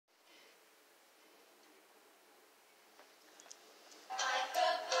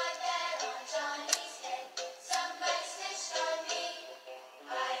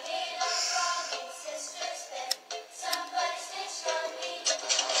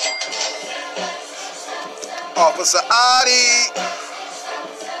Officer Ahdi.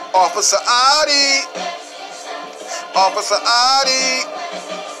 Officer Ahdi. Officer Ahdi.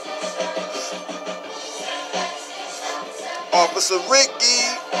 Officer Ricky.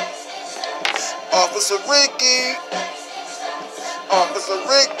 Officer Ricky. Officer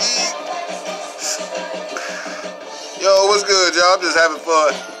Ricky. Yo, what's good, y'all? I'm just having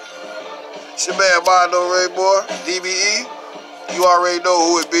fun. It's your man Mondo Ray Boy, DvE. You already know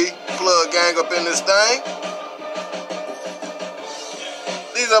who it be. Plug gang up in this thing.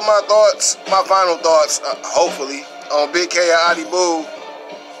 These are my thoughts, my final thoughts, hopefully, on Bigg and Ahdi Boo.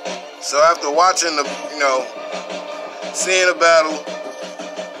 So after watching the, seeing the battle,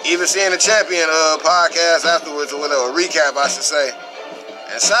 even seeing the champion podcast afterwards, or whatever, recap I should say.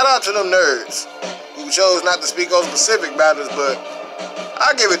 And shout out to them nerds who chose not to speak on specific battles, but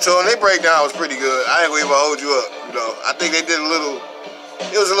I give it to them. They breakdown was pretty good. I ain't gonna even hold you up, I think they did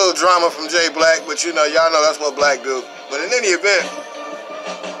it was a little drama from Jay Black, but y'all know that's what Black do. But in any event,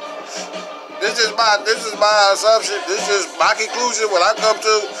 this is my assumption. This is my conclusion, what I come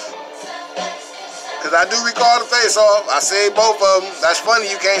to. Because I do recall the face-off. I say both of them. That's funny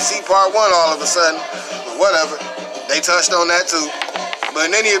you can't see part one all of a sudden. But whatever. They touched on that too. But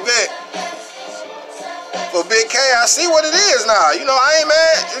in any event, for Bigg K, I see what it is now. I ain't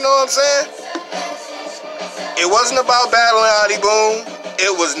mad. You know what I'm saying? It wasn't about battling Ahdi Boom. It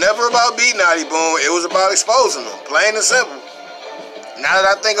was never about beating Ahdi Boom. It was about exposing them. Plain and simple. Now that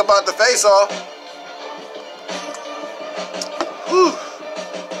I think about the face-off, whew.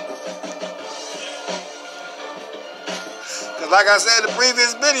 Cause like I said in the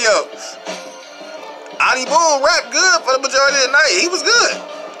previous video, Ahdi Boom rapped good for the majority of the night. He was good.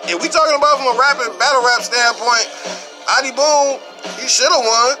 If we talking about from a battle rap standpoint, Ahdi Boom, he should have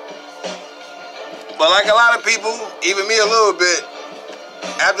won. But like a lot of people, even me a little bit,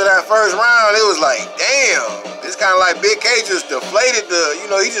 after that first round, it was like, damn. It's kind of like Bigg K just deflated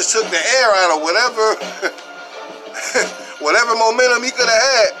he just took the air out of whatever momentum he could have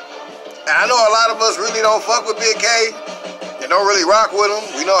had. And I know a lot of us really don't fuck with Bigg K and don't really rock with him.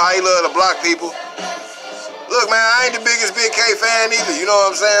 We know how he love to block people. Look, man, I ain't the biggest Bigg K fan either, you know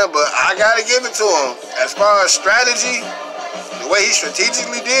what I'm saying? But I gotta give it to him. As far as strategy, the way he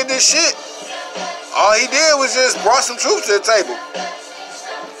strategically did this shit, all he did was just brought some troops to the table.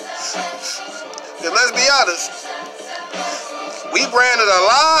 And let's be honest, we branded a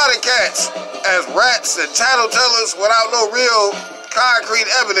lot of cats as rats and tattletellers without no real concrete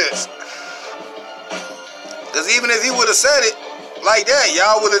evidence. Because even if he would have said it like that,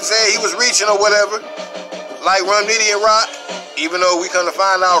 y'all would have said he was reaching or whatever, like Rum Nitty and Rock, even though we come to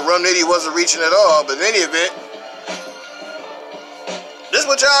find out Rum Nitty wasn't reaching at all. But in any event, this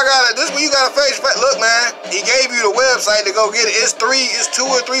what y'all gotta, this what you gotta face. Look, man, he gave you the website to go get it. It's 2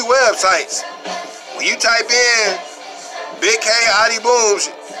 or 3 websites. When you type in Bigg K Ahdi Boom,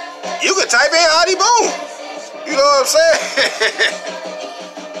 you can type in Ahdi Boom. You know what I'm saying?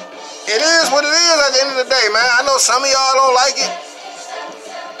 It is what it is at the end of the day, man. I know some of y'all don't like it,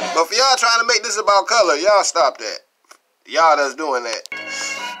 but for y'all trying to make this about color, y'all stop that. Y'all that's doing that.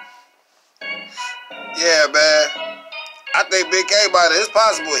 Yeah, man. I think Bigg K about it. It's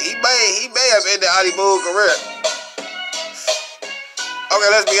possible he may have ended Ahdi Boom's career. Okay,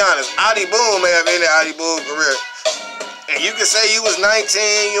 let's be honest. Ahdi Boom may have ended Ahdi Boom's career. And you can say you was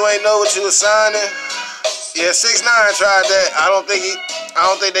 19, you ain't know what you was signing. Yeah, 6ix9ine tried that. I don't think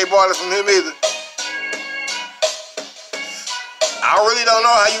they bought it from him either. I really don't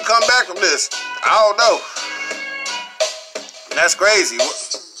know how you come back from this. I don't know. That's crazy.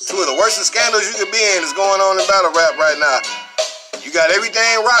 2 of the worst scandals you could be in is going on in battle rap right now. You got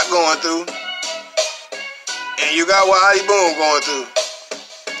everything Rock going through, and you got what Ahdi Boom going through.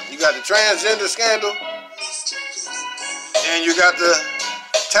 You got the transgender scandal, and you got the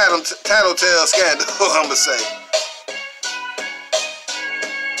tattletale scandal, I'ma say.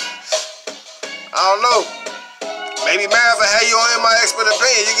 I don't know. Maybe Mav will have you on In My Expert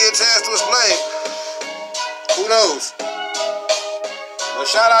Opinion. You get a chance to explain. Who knows? But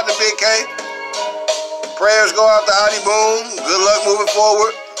shout out to Bigg K. Prayers go out to Ahdi Boom. Good luck moving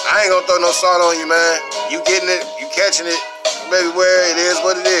forward. I ain't gonna throw no salt on you, man. You getting it, you catching it. Everywhere, it is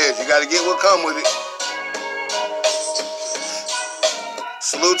what it is. You gotta get what come with it.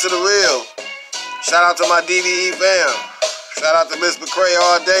 Salute to the real. Shout out to my DvE fam. Shout out to Miss McCray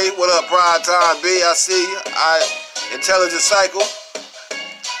all day. What up, Pride Time B? I see you. Intelligent Cycle.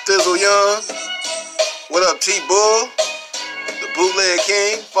 Thizzle Young. What up, T-Bull? The Bootleg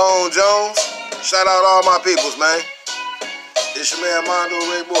King. Phone Jones. Shout out all my peoples, man. It's your man Mondo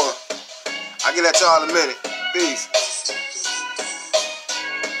Ray Boy. I'll get at y'all in a minute. Peace.